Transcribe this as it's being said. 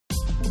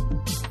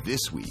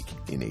This Week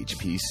in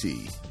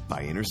HPC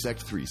by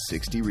Intersect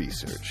 360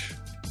 Research.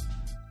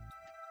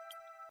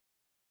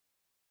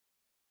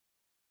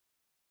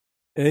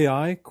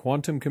 AI,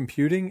 quantum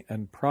computing,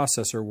 and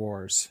processor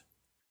wars.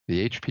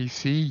 The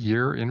HPC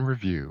Year in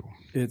Review.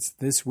 It's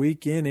This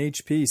Week in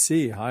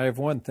HPC. Hi,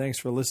 everyone. Thanks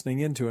for listening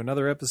in to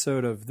another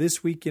episode of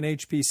This Week in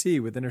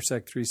HPC with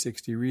Intersect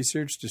 360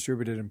 Research,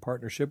 distributed in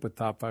partnership with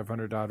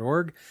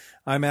Top500.org.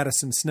 I'm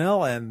Addison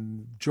Snell,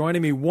 and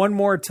joining me one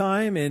more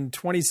time in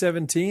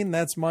 2017,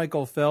 that's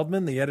Michael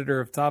Feldman, the editor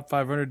of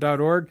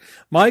Top500.org.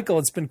 Michael,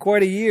 it's been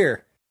quite a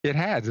year. It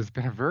has. It's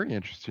been a very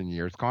interesting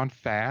year. It's gone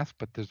fast,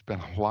 but there's been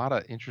a lot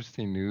of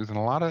interesting news and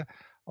a lot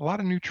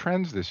of new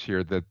trends this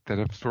year that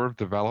have sort of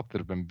developed, that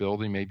have been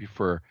building maybe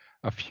for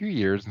a few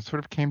years and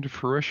sort of came to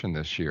fruition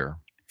this year.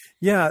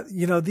 Yeah,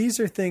 these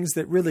are things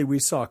that really we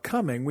saw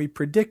coming. We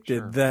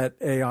predicted that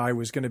AI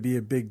was going to be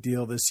a big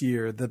deal this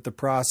year, that the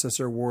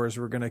processor wars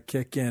were going to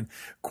kick in.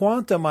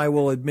 Quantum, I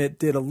will admit,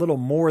 did a little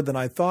more than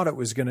I thought it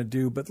was going to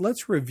do, but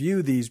let's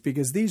review these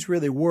because these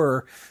really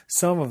were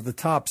some of the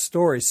top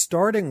stories,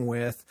 starting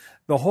with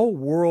the whole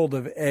world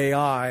of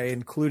AI,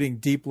 including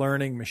deep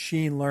learning,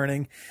 machine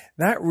learning.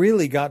 That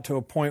really got to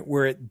a point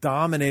where it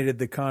dominated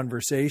the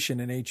conversation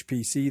in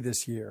HPC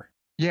this year.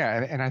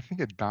 Yeah, and I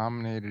think it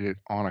dominated it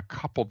on a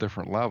couple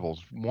different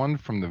levels. One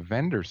from the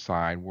vendor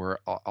side, where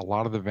a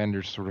lot of the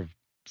vendors sort of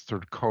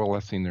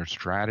coalescing their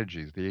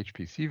strategies. The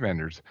HPC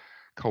vendors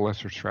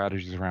coalesced their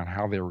strategies around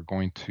how they were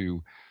going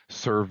to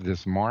serve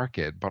this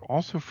market, but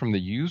also from the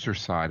user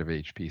side of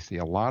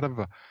HPC. A lot of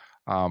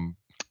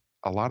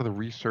the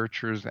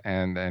researchers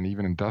and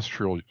even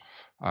industrial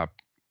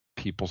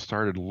people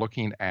started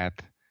looking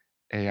at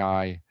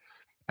AI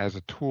as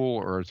a tool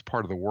or as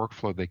part of the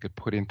workflow they could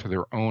put into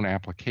their own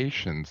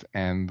applications.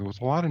 And there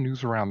was a lot of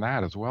news around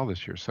that as well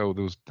this year. So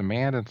there was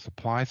demand and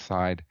supply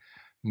side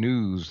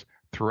news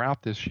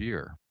throughout this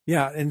year.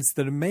 Yeah, and it's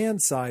the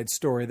demand side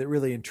story that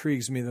really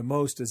intrigues me the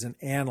most as an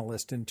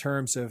analyst in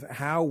terms of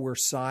how we're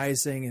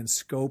sizing and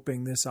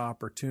scoping this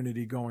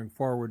opportunity going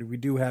forward. We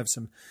do have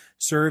some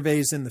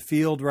surveys in the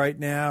field right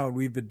now, and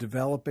we've been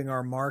developing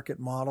our market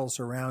models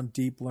around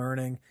deep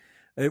learning,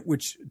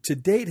 which to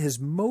date has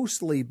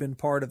mostly been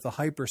part of the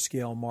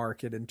hyperscale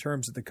market in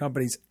terms of the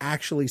companies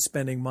actually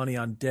spending money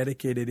on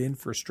dedicated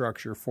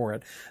infrastructure for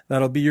it.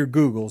 That'll be your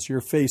Googles,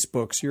 your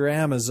Facebooks, your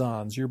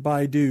Amazons, your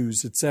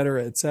Baidus, et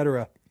cetera, et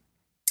cetera.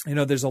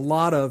 There's a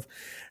lot of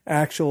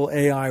actual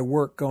AI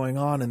work going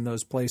on in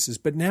those places.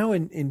 But now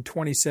in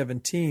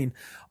 2017,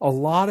 a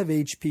lot of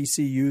HPC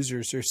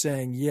users are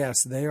saying,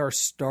 yes, they are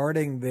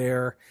starting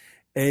their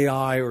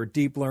AI or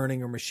deep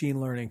learning or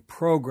machine learning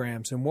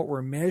programs. And what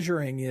we're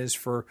measuring is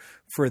for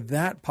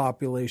that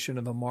population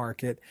of the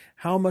market,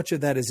 how much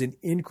of that is an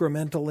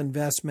incremental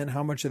investment?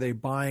 How much are they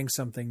buying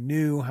something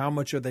new? How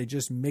much are they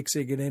just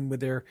mixing it in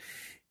with their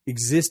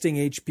existing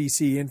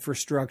HPC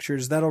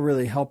infrastructures? That'll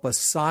really help us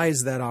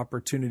size that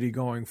opportunity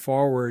going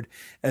forward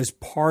as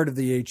part of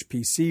the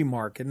HPC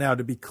market. Now,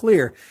 to be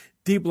clear,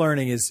 deep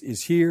learning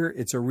is here.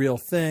 It's a real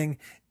thing.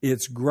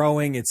 It's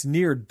growing. It's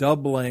near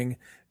doubling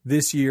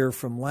this year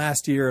from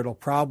last year. It'll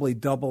probably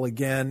double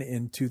again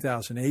in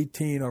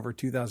 2018 over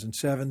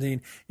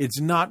 2017. It's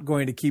not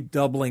going to keep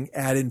doubling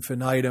ad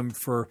infinitum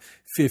for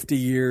 50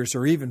 years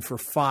or even for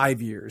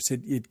 5 years.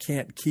 It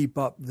can't keep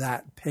up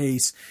that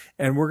pace.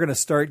 And we're going to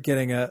start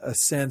getting a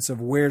sense of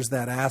where's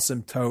that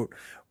asymptote,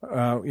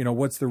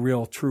 what's the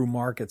real true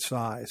market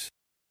size.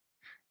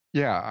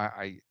 Yeah,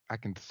 I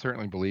can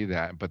certainly believe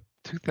that. But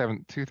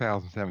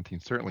 2017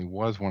 certainly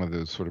was one of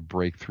those sort of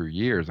breakthrough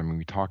years. I mean,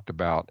 we talked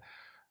about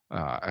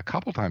a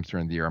couple times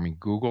during the year. I mean,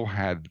 Google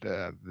had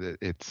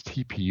its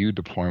TPU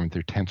deployment,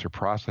 their tensor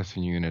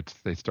processing units.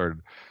 They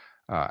started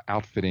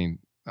outfitting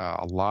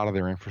a lot of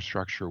their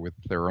infrastructure with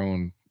their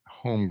own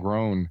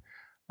homegrown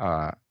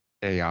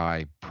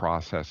AI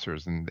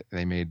processors, and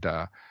they made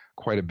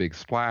quite a big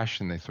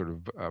splash. And they sort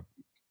of,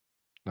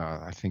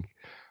 I think,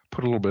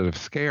 put a little bit of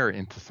scare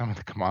into some of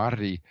the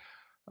commodity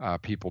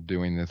people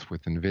doing this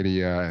with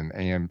NVIDIA and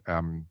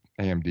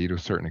AMD to a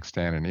certain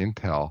extent, and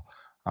Intel.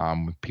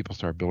 When people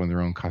start building their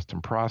own custom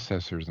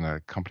processors, and a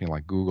company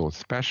like Google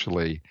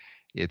especially,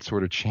 it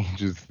sort of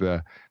changes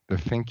the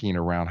thinking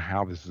around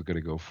how this is going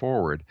to go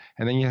forward.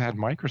 And then you had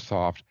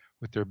Microsoft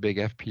with their big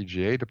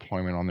FPGA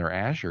deployment on their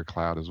Azure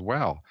cloud as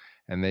well.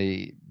 And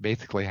they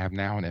basically have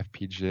now an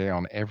FPGA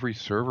on every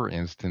server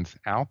instance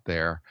out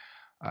there.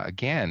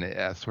 Again,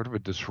 sort of a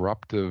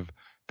disruptive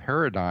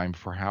paradigm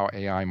for how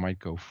AI might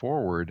go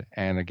forward.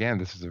 And again,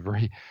 this is a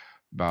very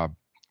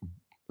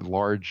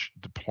large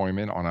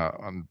deployment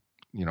on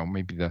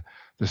maybe the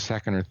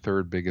second or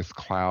third biggest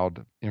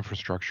cloud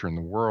infrastructure in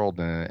the world,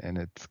 and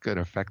it's going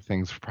to affect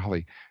things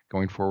probably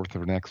going forward for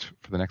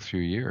the next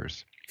few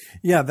years.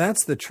 Yeah,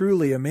 that's the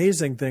truly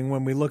amazing thing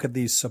when we look at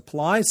these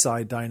supply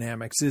side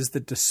dynamics is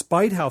that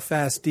despite how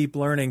fast deep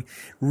learning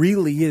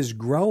really is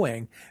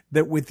growing,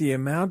 that with the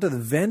amount of the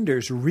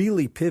vendors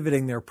really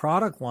pivoting their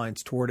product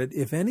lines toward it,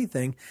 if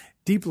anything,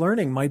 deep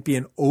learning might be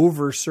an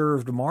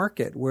overserved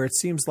market where it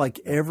seems like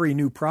every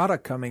new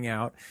product coming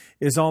out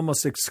is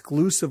almost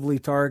exclusively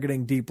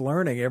targeting deep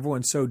learning.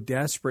 Everyone's so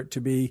desperate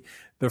to be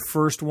the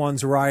first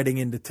ones riding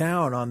into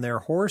town on their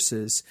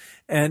horses.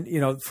 And,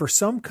 for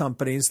some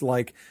companies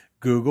like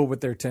Google with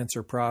their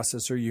tensor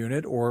processor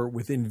unit, or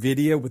with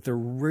NVIDIA with the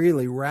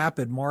really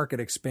rapid market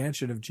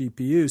expansion of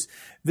GPUs,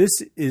 this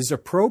is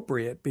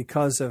appropriate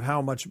because of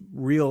how much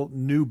real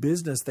new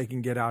business they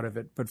can get out of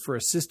it. But for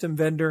a system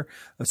vendor,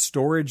 a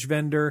storage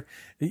vendor,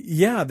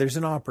 yeah, there's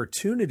an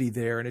opportunity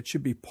there, and it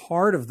should be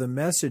part of the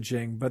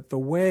messaging. But the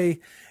way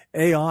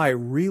AI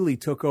really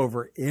took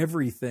over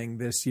everything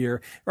this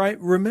year, right?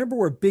 Remember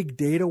where big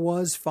data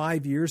was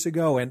 5 years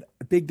ago, and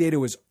big data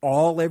was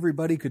all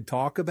everybody could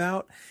talk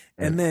about?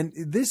 And then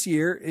this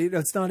year,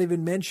 it's not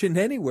even mentioned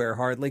anywhere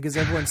hardly because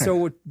everyone's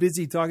so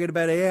busy talking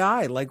about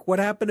AI. Like, what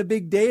happened to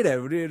big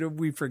data? Did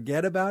we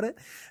forget about it?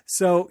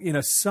 So,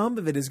 some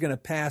of it is going to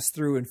pass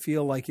through and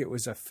feel like it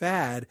was a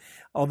fad,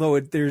 although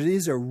there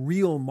is a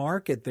real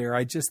market there.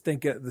 I just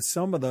think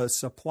some of the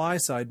supply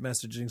side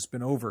messaging has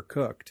been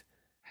overcooked.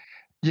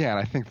 Yeah, and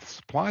I think the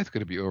supply is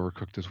going to be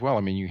overcooked as well.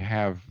 I mean,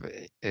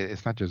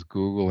 it's not just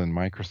Google and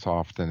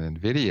Microsoft and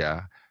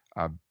NVIDIA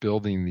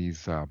building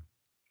these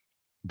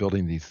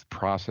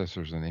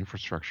processors and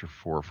infrastructure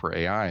for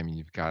AI. I mean,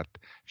 you've got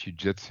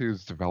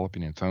Fujitsu's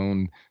developing its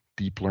own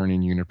deep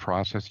learning unit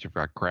processor. You've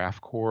got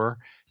GraphCore.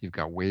 You've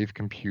got wave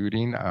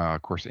computing.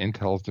 Of course,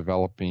 Intel's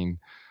developing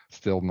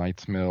still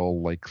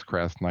Knightsmill, Lakes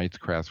Crest, Knights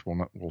Crest.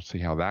 We'll see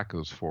how that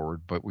goes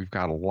forward. But we've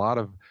got a lot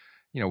of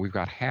we've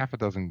got half a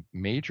dozen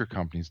major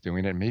companies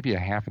doing it, maybe a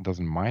half a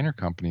dozen minor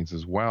companies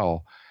as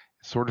well,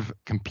 sort of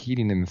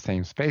competing in the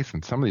same space.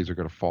 And some of these are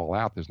going to fall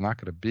out. There's not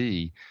going to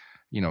be,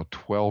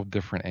 12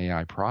 different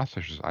AI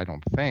processors, I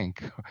don't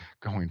think,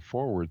 going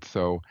forward.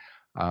 So,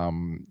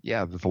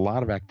 there's a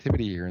lot of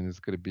activity here, and there's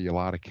going to be a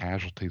lot of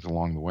casualties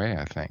along the way,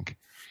 I think.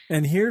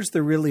 And here's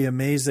the really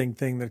amazing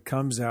thing that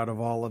comes out of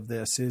all of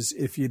this is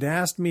if you'd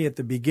asked me at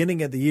the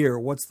beginning of the year,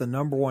 what's the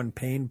number one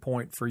pain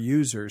point for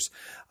users,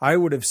 I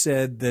would have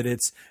said that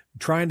it's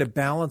trying to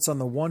balance on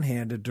the one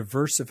hand a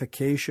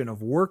diversification of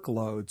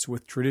workloads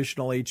with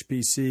traditional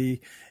HPC,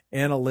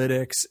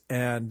 analytics,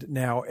 and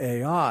now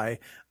AI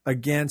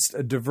against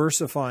a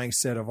diversifying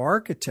set of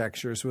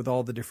architectures with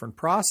all the different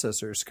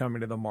processors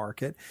coming to the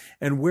market.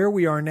 And where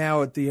we are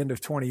now at the end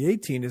of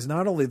 2018 is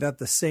not only that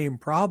the same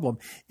problem,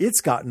 it's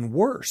gotten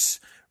worse,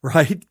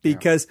 right?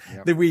 Because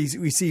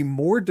we see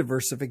more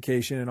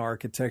diversification in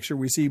architecture,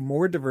 we see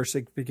more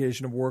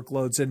diversification of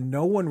workloads, and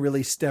no one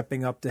really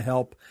stepping up to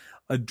help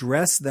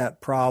address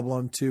that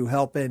problem, to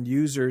help end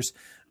users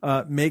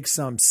make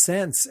some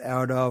sense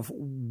out of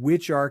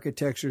which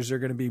architectures are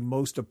going to be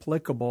most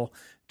applicable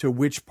to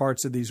which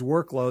parts of these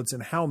workloads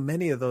and how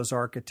many of those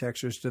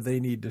architectures do they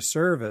need to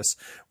service,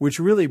 which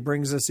really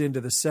brings us into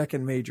the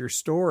second major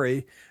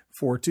story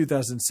for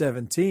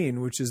 2017,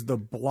 which is the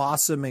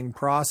blossoming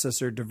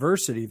processor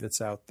diversity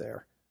that's out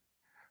there.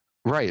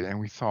 Right,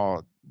 and we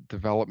saw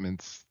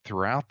developments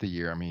throughout the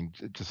year. I mean,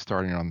 just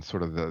starting on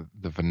sort of the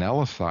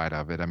vanilla side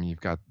of it. I mean,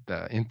 you've got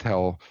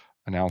Intel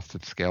announced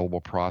its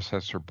scalable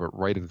processor, but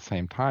right at the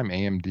same time,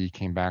 AMD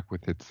came back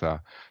with its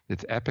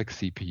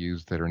EPYC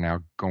CPUs that are now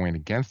going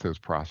against those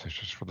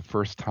processors. For the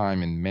first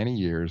time in many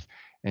years,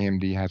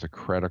 AMD has a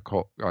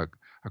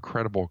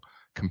credible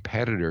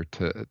competitor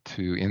to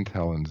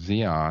Intel and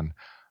Xeon.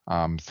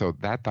 So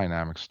that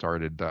dynamic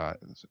started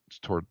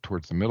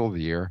towards the middle of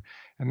the year.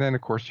 And then,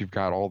 of course, you've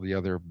got all the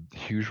other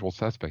usual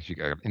suspects. You've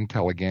got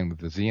Intel again with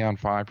the Xeon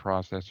Phi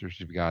processors.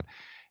 You've got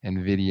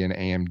NVIDIA and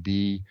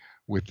AMD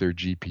with their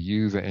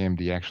GPUs.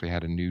 AMD actually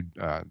had a new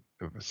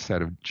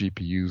set of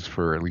GPUs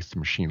for at least the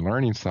machine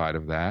learning side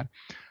of that.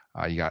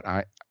 You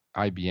got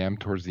IBM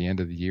towards the end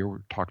of the year. We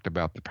talked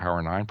about the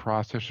Power 9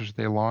 processors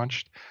they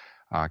launched.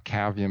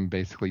 Cavium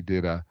basically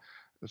did a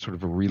sort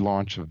of a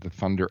relaunch of the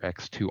Thunder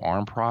X2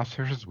 ARM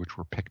processors, which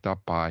were picked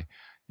up by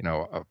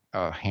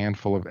a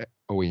handful of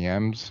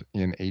OEMs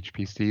in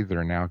HPC that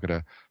are now going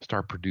to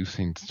start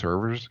producing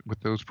servers with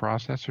those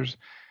processors.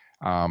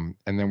 And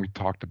then we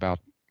talked about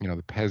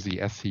the PEZY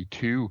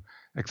SC2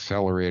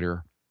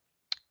 accelerator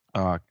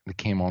that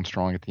came on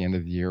strong at the end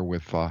of the year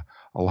with a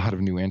lot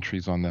of new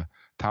entries on the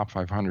top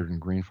 500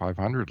 and Green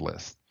 500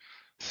 list.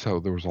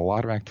 So there was a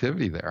lot of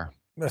activity there.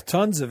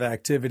 Tons of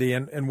activity.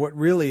 And what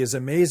really is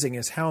amazing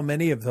is how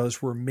many of those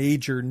were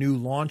major new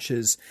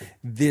launches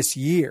this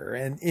year.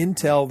 And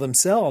Intel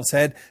themselves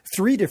had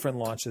 3 different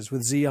launches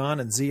with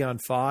Xeon and Xeon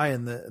Phi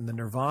and the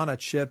Nirvana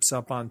chips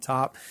up on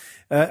top.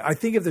 I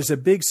think if there's a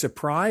big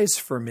surprise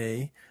for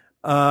me,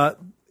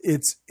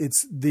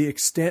 it's the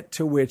extent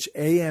to which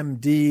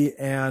AMD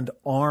and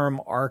ARM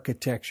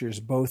architectures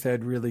both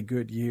had really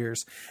good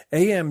years.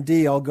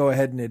 AMD, I'll go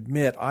ahead and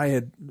admit, I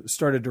had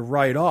started to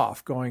write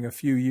off going a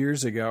few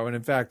years ago. And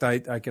in fact,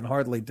 I can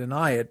hardly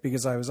deny it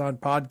because I was on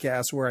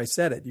podcasts where I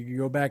said it. You can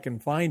go back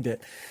and find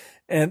it.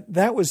 And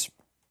that was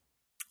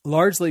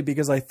largely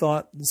because I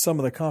thought some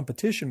of the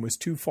competition was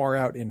too far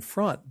out in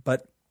front.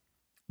 But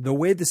the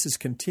way this has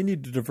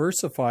continued to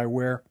diversify,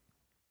 where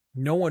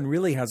no one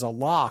really has a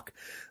lock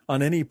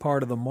on any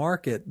part of the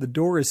market, the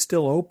door is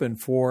still open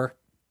for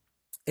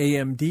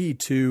AMD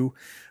to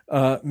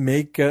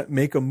make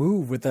a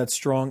move with that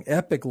strong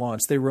EPYC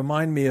launch. They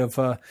remind me of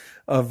a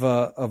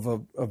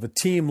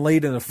team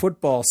late in a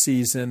football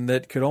season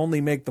that could only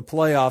make the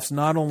playoffs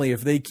not only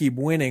if they keep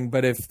winning,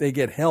 but if they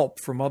get help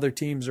from other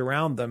teams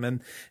around them.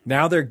 And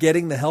now they're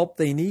getting the help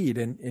they need,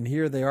 and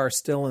here they are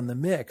still in the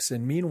mix.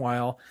 And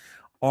meanwhile,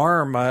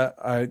 ARM,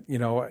 I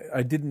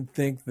didn't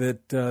think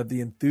that the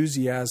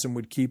enthusiasm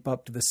would keep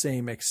up to the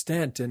same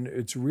extent, and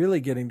it's really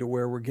getting to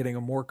where we're getting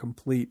a more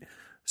complete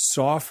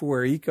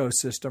software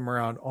ecosystem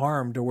around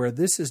ARM, to where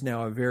this is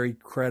now a very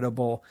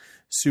credible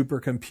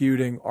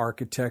supercomputing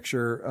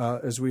architecture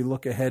as we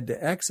look ahead to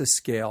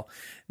exascale.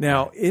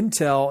 Now,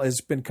 Intel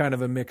has been kind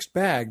of a mixed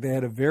bag. They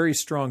had a very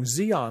strong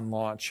Xeon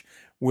launch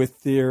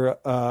with their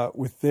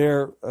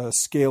Xeon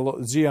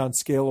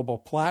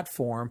scalable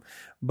platform,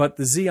 but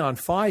the Xeon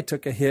Phi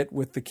took a hit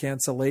with the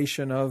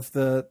cancellation of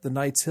the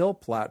Knights Hill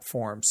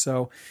platform.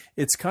 So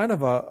it's kind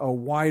of a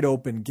wide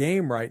open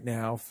game right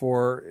now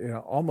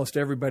for almost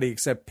everybody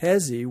except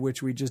Pezzi,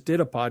 which we just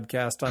did a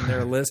podcast on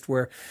their list,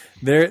 where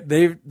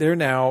they're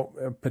now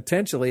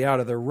potentially out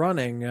of the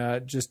running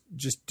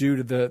just due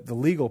to the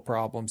legal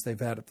problems they've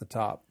had at the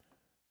top.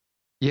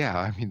 Yeah,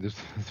 I mean, there's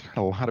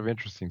been a lot of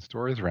interesting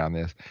stories around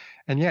this,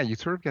 and yeah, you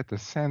sort of get the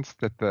sense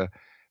that the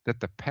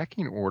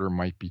pecking order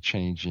might be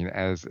changing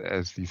as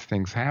these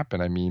things happen.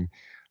 I mean,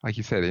 like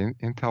you said,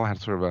 Intel had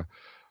sort of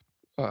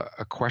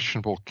a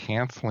questionable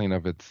canceling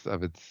of its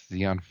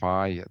Xeon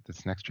Phi,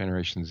 this next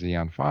generation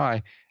Xeon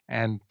Phi,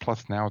 and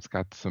plus now it's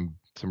got some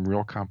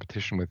real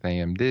competition with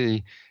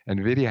AMD.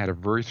 NVIDIA had a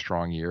very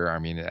strong year. I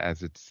mean,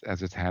 as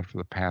it's had for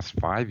the past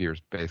 5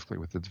 years, basically,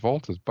 with its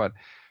Voltas, but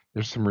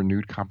there's some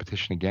renewed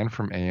competition again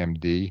from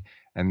AMD,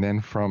 and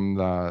then from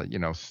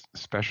the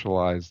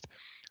specialized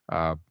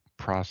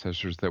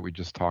processors that we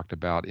just talked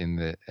about in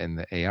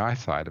the AI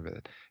side of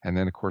it. And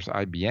then of course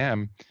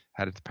IBM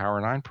had its Power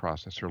 9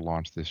 processor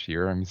launched this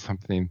year. I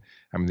mean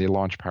they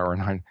launch Power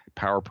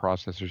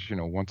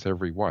processors once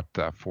every 4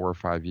 or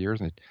 5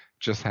 years, and it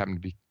just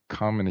happened to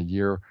come in a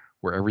year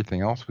where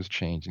everything else was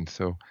changing.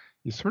 So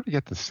you sort of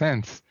get the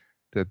sense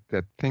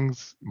that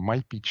things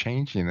might be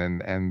changing,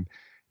 and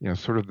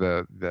sort of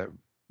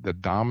the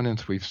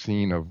dominance we've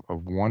seen of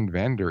one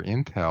vendor,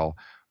 Intel,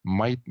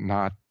 might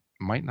not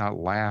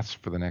last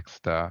for the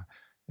next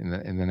in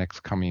the next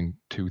coming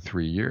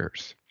 2-3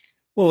 years.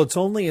 Well, it's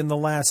only in the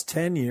last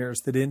 10 years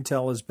that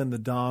Intel has been the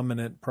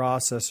dominant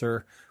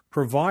processor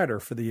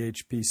provider for the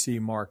HPC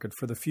market.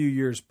 For the few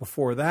years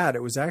before that,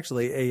 it was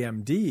actually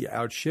AMD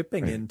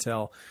outshipping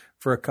Intel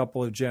for a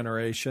couple of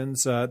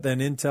generations. Then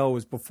Intel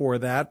was before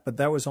that, but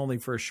that was only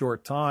for a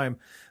short time.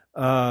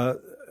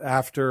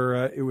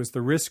 After it was the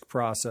RISC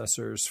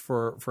processors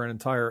for an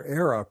entire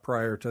era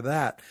prior to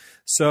that.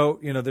 So,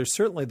 there's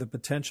certainly the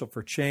potential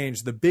for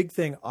change. The big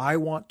thing I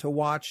want to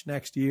watch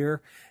next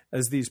year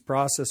as these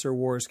processor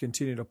wars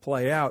continue to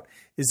play out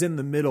is in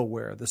the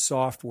middleware, the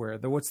software,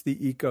 what's the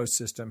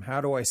ecosystem?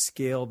 How do I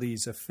scale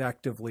these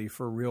effectively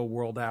for real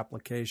world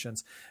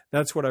applications?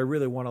 That's what I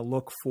really want to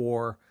look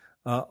for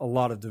a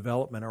lot of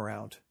development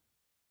around.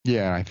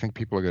 Yeah, I think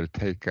people are going to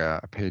take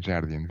a page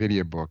out of the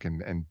NVIDIA book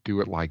and do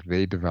it like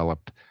they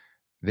developed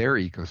their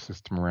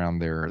ecosystem around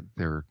their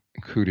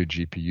CUDA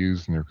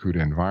GPUs and their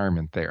CUDA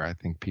environment there. I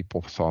think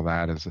people saw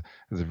that as a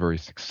very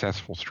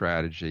successful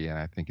strategy, and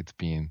I think it's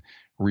being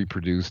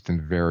reproduced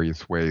in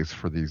various ways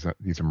for these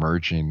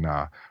emerging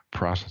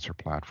processor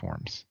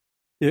platforms.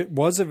 It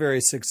was a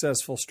very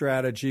successful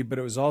strategy, but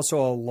it was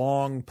also a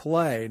long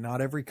play.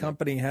 Not every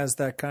company has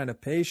that kind of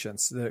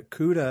patience. The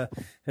CUDA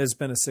has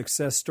been a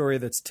success story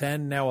that's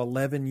 10, now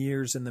 11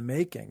 years in the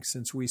making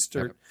since we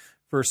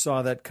first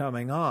saw that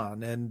coming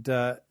on, and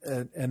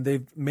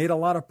they've made a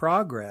lot of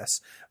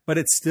progress, but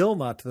it's still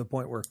not to the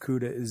point where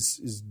CUDA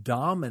is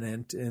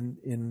dominant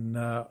in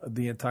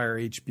the entire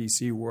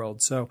HPC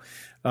world. So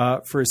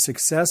for as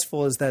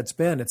successful as that's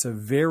been, it's a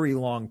very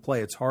long play.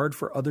 It's hard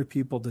for other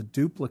people to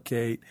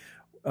duplicate,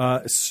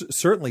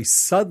 certainly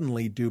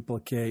suddenly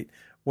duplicate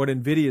what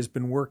NVIDIA has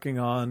been working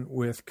on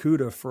with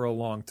CUDA for a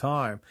long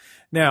time.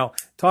 Now,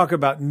 talk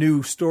about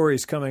new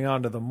stories coming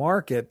onto the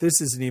market. This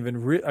isn't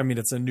even,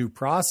 it's a new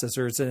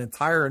processor. It's an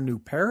entire new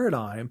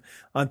paradigm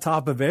on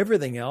top of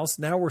everything else.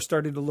 Now we're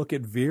starting to look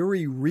at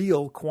very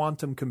real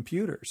quantum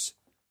computers.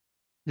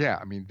 Yeah,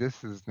 I mean,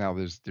 this is now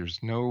there's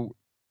no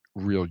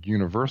real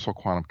universal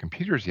quantum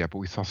computers yet, but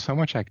we saw so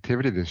much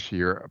activity this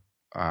year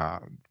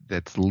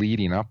that's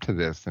leading up to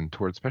this and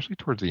especially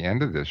towards the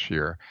end of this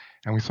year.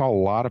 And we saw a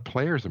lot of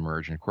players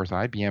emerge. And of course,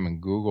 IBM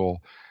and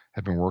Google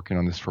have been working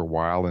on this for a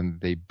while, and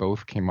they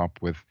both came up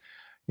with,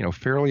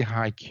 fairly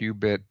high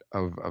qubit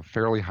of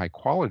fairly high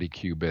quality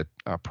qubit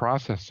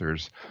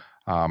processors.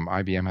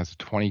 IBM has a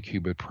 20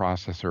 qubit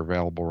processor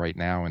available right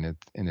now in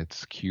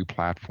its Q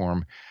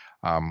platform.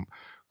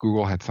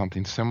 Google had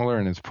something similar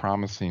and is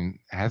promising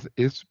a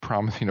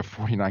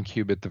 49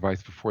 qubit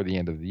device before the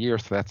end of the year.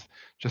 So that's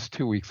just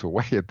 2 weeks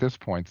away at this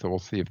point. So we'll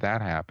see if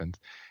that happens.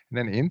 And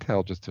then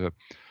Intel just a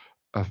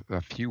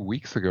few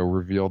weeks ago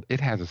revealed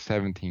it has a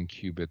 17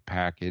 qubit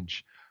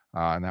package.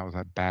 And that was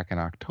back in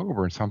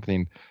October, and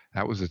something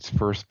that was its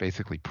first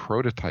basically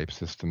prototype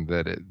system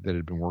that it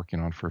had been working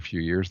on for a few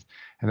years.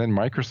 And then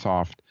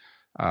Microsoft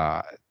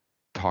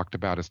talked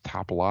about its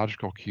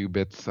topological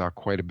qubits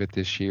quite a bit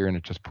this year, and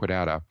it just put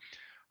out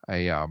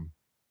a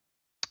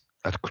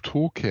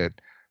toolkit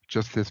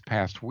just this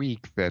past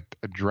week that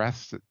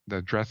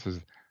addresses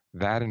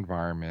that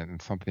environment,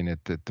 and something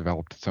that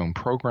developed its own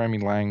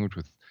programming language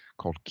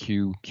called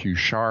Q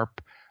Sharp.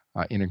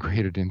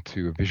 Integrated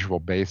into Visual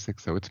Basic,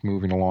 so it's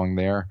moving along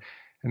there.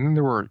 And then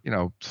there were,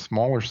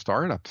 smaller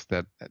startups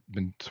that had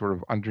been sort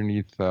of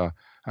underneath the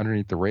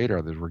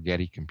radar. There's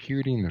Rigetti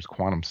Computing, there's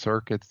Quantum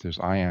Circuits, there's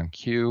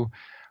IonQ.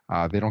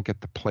 They don't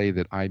get the play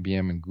that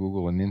IBM and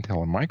Google and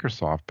Intel and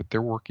Microsoft, but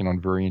they're working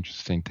on very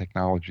interesting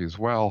technology as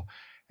well.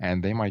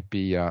 And they might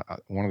be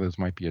one of those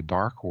might be a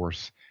dark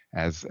horse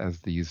as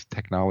these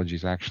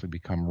technologies actually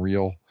become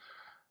real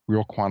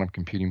quantum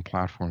computing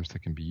platforms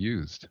that can be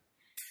used.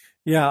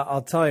 Yeah,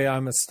 I'll tell you,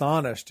 I'm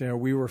astonished.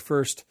 We were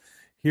first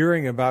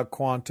hearing about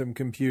quantum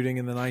computing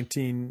in the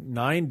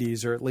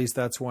 1990s, or at least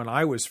that's when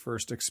I was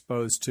first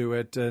exposed to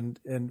it. And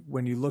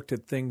when you looked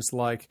at things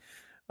like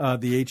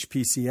the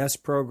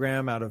HPCS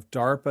program out of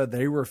DARPA,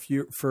 they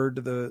referred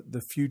to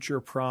the future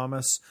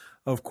promise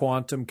of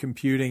quantum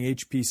computing.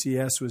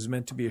 HPCS was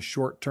meant to be a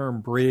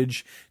short-term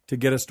bridge to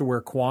get us to where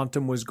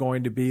quantum was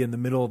going to be in the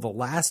middle of the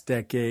last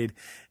decade.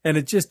 And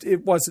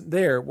it wasn't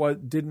there.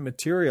 It didn't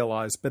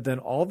materialize. But then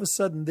all of a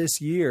sudden this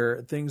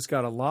year, things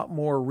got a lot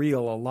more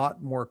real, a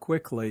lot more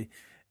quickly.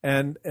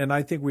 And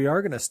I think we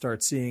are going to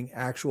start seeing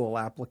actual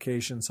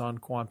applications on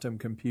quantum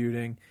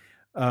computing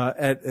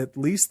at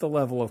least the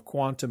level of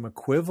quantum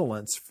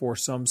equivalence for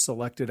some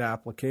selected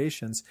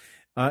applications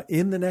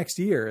in the next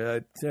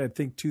year. I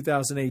think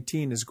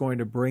 2018 is going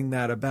to bring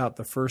that about,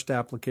 the first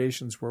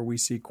applications where we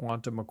see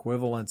quantum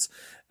equivalence,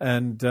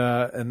 and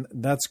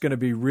that's going to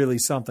be really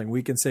something.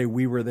 We can say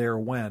we were there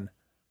when.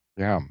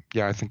 Yeah,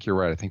 I think you're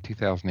right. I think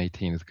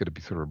 2018 is going to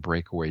be sort of a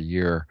breakaway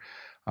year,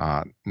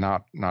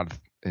 not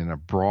in a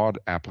broad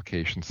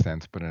application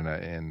sense, but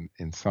in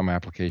some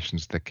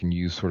applications that can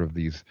use sort of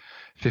these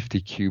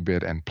 50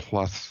 qubit and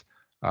plus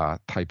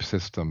type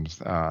systems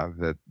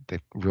that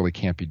really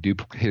can't be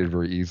duplicated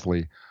very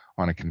easily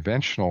on a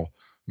conventional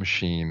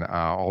machine.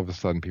 All of a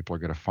sudden, people are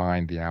going to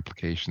find the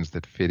applications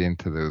that fit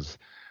into those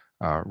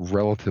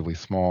relatively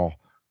small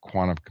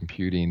quantum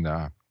computing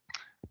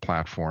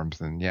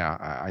platforms. And yeah,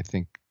 I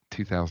think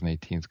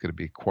 2018 is going to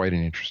be quite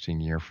an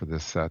interesting year for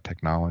this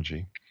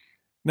technology.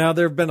 Now,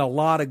 there have been a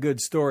lot of good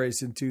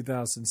stories in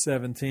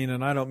 2017,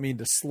 and I don't mean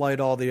to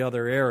slight all the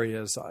other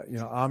areas.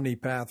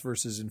 OmniPath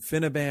versus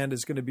InfiniBand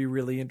is going to be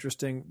really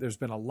interesting. There's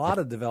been a lot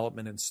of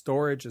development in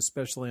storage,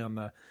 especially on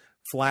the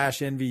Flash,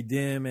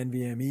 NVDIMM,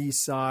 NVMe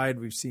side.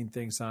 We've seen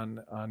things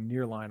on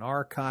nearline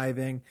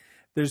archiving.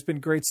 There's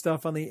been great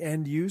stuff on the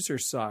end user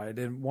side.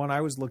 And one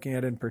I was looking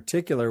at in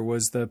particular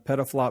was the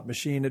petaflop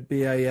machine at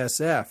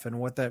BASF and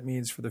what that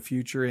means for the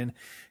future in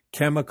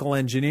chemical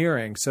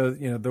engineering. So,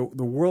 the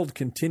world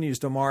continues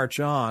to march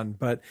on,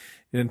 but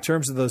in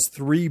terms of those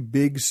three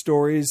big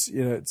stories,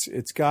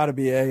 it's got to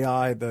be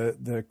AI,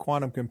 the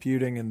quantum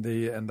computing, and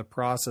the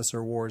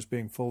processor wars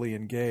being fully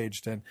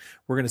engaged. And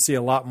we're going to see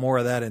a lot more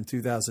of that in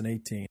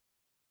 2018.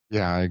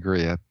 Yeah, I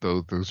agree.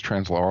 Those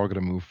trends are all going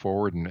to move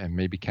forward and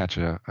maybe catch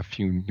a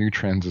few new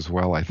trends as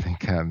well, I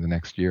think, in the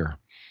next year.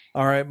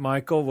 All right,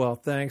 Michael. Well,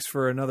 thanks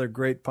for another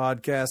great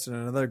podcast and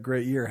another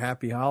great year.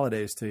 Happy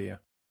holidays to you.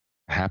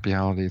 Happy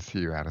holidays to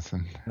you,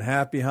 Addison. And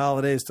happy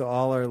holidays to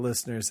all our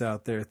listeners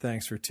out there.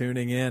 Thanks for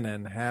tuning in,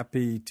 and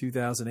happy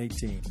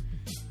 2018.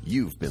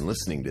 You've been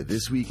listening to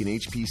This Week in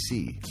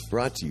HPC,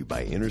 brought to you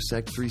by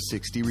Intersect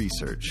 360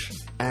 Research,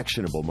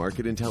 actionable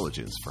market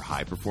intelligence for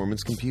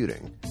high-performance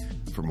computing.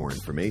 For more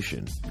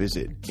information,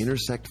 visit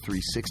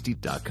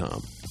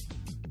intersect360.com.